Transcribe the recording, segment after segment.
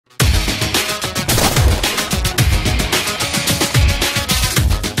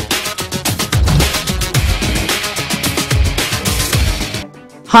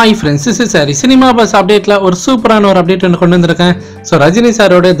Hi friends, this is Harry. Cinemabuz update la ஒரு சூப்பரான ஒரு அப்டேட் ஒன்னு கொண்டு வந்திருக்கேன். சோ ரஜினி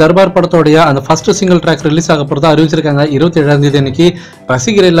சாரோட தர்பார் படத்தோட அந்த ஃபர்ஸ்ட் சிங்கிள் ட்ராக் ரிலீஸ் ஆக போறதா அறிவிச்சிருக்காங்க 27ஆம் தேதி அன்னைக்கு.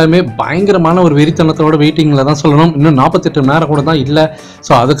 ரசிகர் எல்லாமே பயங்கரமான ஒரு வெறித்தனத்தோட வெயிட்டிங்ல தான் சொல்லணும். இன்னும் 48 மணி நேரம் கூட தான் இல்ல.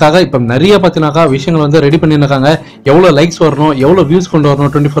 சோ அதுக்காக இப்ப நிறைய பத்தினாக்கா விஷயங்கள் வந்து ரெடி பண்ணிருக்காங்க. எவ்வளவு லைக்ஸ் வரணும், எவ்வளவு வியூஸ் கொண்டு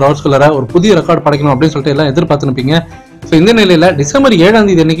வரணும் 24 ஹவர்ஸ்க்குள்ள ஒரு புதிய ரெக்கார்ட் படைக்கணும் அப்படின்னு சொல்லிட்டு எல்லாம் எதிர்பார்த்துருப்பீங்க. ஸோ இந்த நிலையில டிசம்பர் 7ஆம்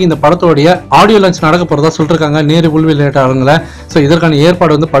தேதி அன்னைக்கு இந்த படத்தோடைய ஆடியோ லான்ச் நடக்க போறதா சொல்லிருக்காங்க நேரு உள்விளையாட்டாளங்கள. ஸோ இதற்கான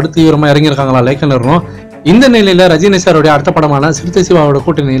ஏற்பாடு வந்து படு தீவிரமா இறங்கியிருக்காங்களா லைக் நிறுவனம். இந்த நிலையில ரஜினி சாரோடைய அடுத்த படமான சிறுத்தை சிவாவோட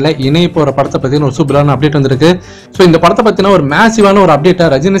கூட்டணியில இணைய போற படத்தை பத்தின ஒரு சூப்பரான அப்டேட் வந்திருக்கு. ஸோ இந்த படத்தை பத்தின ஒரு மேசிவான ஒரு அப்டேட்டை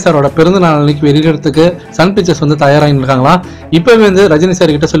ரஜினி சாரோட பிறந்த நாள் அன்னைக்கு வெளியிடறதுக்கு சன் பிக்சர்ஸ் வந்து தயாராகி இருக்காங்களா. இப்பவே வந்து ரஜினி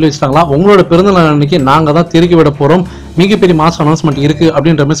சார் கிட்ட சொல்லி வச்சிட்டாங்களா, உங்களோட பிறந்த நாள் அன்னைக்கு நாங்க தான் திருக்கி விட போறோம், மிகப்பெரிய மாஸ் அனௌன்ஸ்மெண்ட் இருக்கு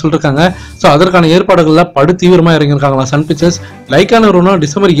அப்படின்ற மாதிரி சொல்லிருக்காங்க. ஸோ அதற்கான ஏற்பாடுகள்ல படு தீவிரமா இறங்கியிருக்காங்களா சன் பிக்சர்ஸ். லைக்கான ஒரு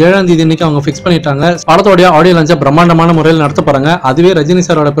டிசம்பர் 7ஆம் தேதி அன்னைக்கு அவங்க பிக்ஸ் பண்ணிட்டாங்க. படத்தோடைய ஆடியோ லான்ச்சை பிரம்மாண்டமான முறையில் நடத்த போறாங்க. அதுவே ரஜினி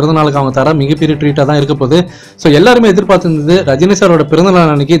சாரோட பிறந்த நாளுக்கு அவங்க தர மிகப்பெரிய ட்ரீட்டா தான் இருக்க போகுது. ஸோ எல்லாருமே எதிர்பார்த்திருந்தது ரஜினி சாரோட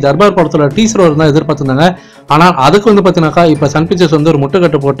பிறந்தநாள் அன்னைக்கு தர்பார் படத்தோட டீசர் தான் எதிர்பார்த்திருந்தாங்க. ஆனால் அதுக்கு வந்து பாத்தீங்கன்னாக்கா இப்ப சன் பிக்சர்ஸ் வந்து ஒரு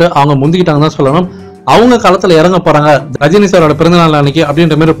முட்டுக்கட்டு போட்டு அவங்க முந்திக்கிட்டாங்க தான் சொல்லணும். அவங்க காலத்துல இறங்க போறாங்க ரஜினி சாரோட பிறந்தநாள் அன்னைக்கு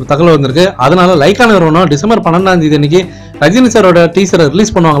அப்படின்ற மாதிரி ஒரு தகவல் வந்திருக்கு. அதனால லைக்கான நிறுவனம் டிசம்பர் 12ஆம் தேதி அன்னைக்கு ரஜினி சாரோட டீசரை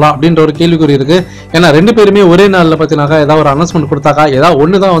ரிலீஸ் பண்ணுவாங்களா அப்படின்ற ஒரு கேள்விக்குறி இருக்கு. ஏன்னா ரெண்டு பேருமே ஒரே நாள்ல பாத்தீங்கன்னா ஏதாவது ஒரு அனௌன்ஸ்மெண்ட் கொடுத்தாக்கா ஏதாவது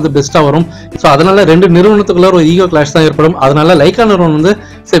ஒண்ணுதான் வந்து பெஸ்டா வரும். ஸோ அதனால ரெண்டு நிறுவனத்துக்குள்ள ஒரு ஈகோ கிளாஷ் தான் ஏற்படும். அதனால லைக்கான நிறுவனம் வந்து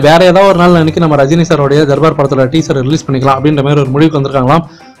சரி வேற ஏதாவது ஒரு நாள் அன்னைக்கு நம்ம ரஜினி சாரோடைய தர்பார் படத்தோட டீசரை ரிலீஸ் பண்ணிக்கலாம் அப்படின்ற மாதிரி ஒரு முடிவுக்கு வந்திருக்காங்களாம்.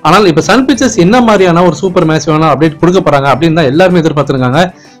 ஆனால் இப்ப சன் பிக்சர்ஸ் என்ன மாதிரியான ஒரு சூப்பர் மேசிவான அப்டேட் கொடுக்க போறாங்க அப்படின்னு தான் எல்லாருமே எதிர்பார்த்திருக்காங்க.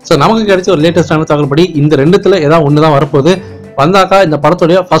 சோ நமக்கு கிடைச்ச ஒரு லேட்டஸ்டான தகவல் படி இந்த ரெண்டுத்துல ஏதாவது ஒண்ணுதான் வரப்போகுது. வந்தாக்கா இந்த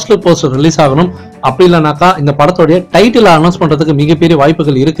படத்தோடைய ஃபர்ஸ்ட் லுக் போஸ்டர் ரிலீஸ் ஆகணும். அப்படி இல்லைனாக்கா இந்த படத்தோடைய டைட்டில் அனௌன்ஸ் பண்றதுக்கு மிகப்பெரிய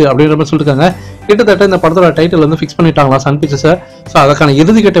வாய்ப்புகள் இருக்கு அப்படின்ற மாதிரி சொல்லிருக்காங்க. கிட்டத்தட்ட இந்த படத்தோட டைட்டில் வந்து ஃபிக்ஸ் பண்ணிட்டாங்களா சன் பிக்சர்ஸ். ஸோ அதுக்கான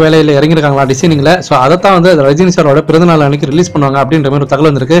இறுதிக்கட்ட வேலையில இறங்கிருக்காங்களா டிசைனிங்ல. ஸோ அதைத்தான் வந்து ரஜினி சாரோட பிறந்தநாள் அன்னைக்கு ரிலீஸ் பண்ணுவாங்க அப்படின்ற மாதிரி ஒரு தகவல்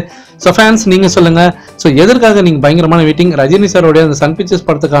வந்திருக்கு. ஸோ ஃபேன்ஸ் நீங்க சொல்லுங்க, ஸோ எதற்காக நீங்க பயங்கரமான வெயிட்டிங்? ரஜினி சாரோடைய அந்த சன் பிக்சர்ஸ்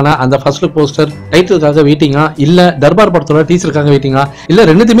படத்துக்கான அந்த ஃபர்ஸ்ட் லுக் போஸ்டர் டைட்டிலுக்காக வெயிட்டிங்கா, இல்ல தர்பார் படத்தோட டீசருக்காக வெயிட்டிங்கா, இல்ல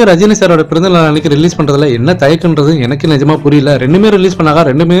ரெண்டுத்தையுமே ரஜினி சாரோட பிறந்தநாள் அன்னைக்கு ரிலீஸ் பண்றதுல என்ன தயக்கன்றது எனக்கு நிஜமா புரியல. ரெண்டுமே ரிலீஸ் பண்ணாங்க,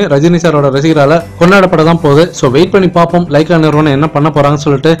 ரெண்டுமே ரஜினி சாரோட ரசிகரால கொண்டாடப்பட தான் போகுது. ஸோ வெயிட் பண்ணி பார்ப்போம் லைக்கா நிறுவனம் என்ன பண்ண போறாங்கன்னு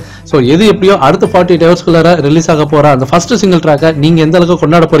சொல்லிட்டு. ஸோ எது எப்படியோ அடுத்த 48 ஹவர்ஸ்க்குள்ள ரிலீஸ் ஆக போற அந்த ஃபர்ஸ்ட் சிங்கிள் ட்ராக்கை நீங்க எந்த அளவுக்கு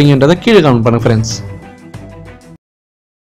கொண்டாட போறீங்கன்றதை கீழே கமெண்ட் பண்ணுங்க ஃப்ரெண்ட்ஸ்.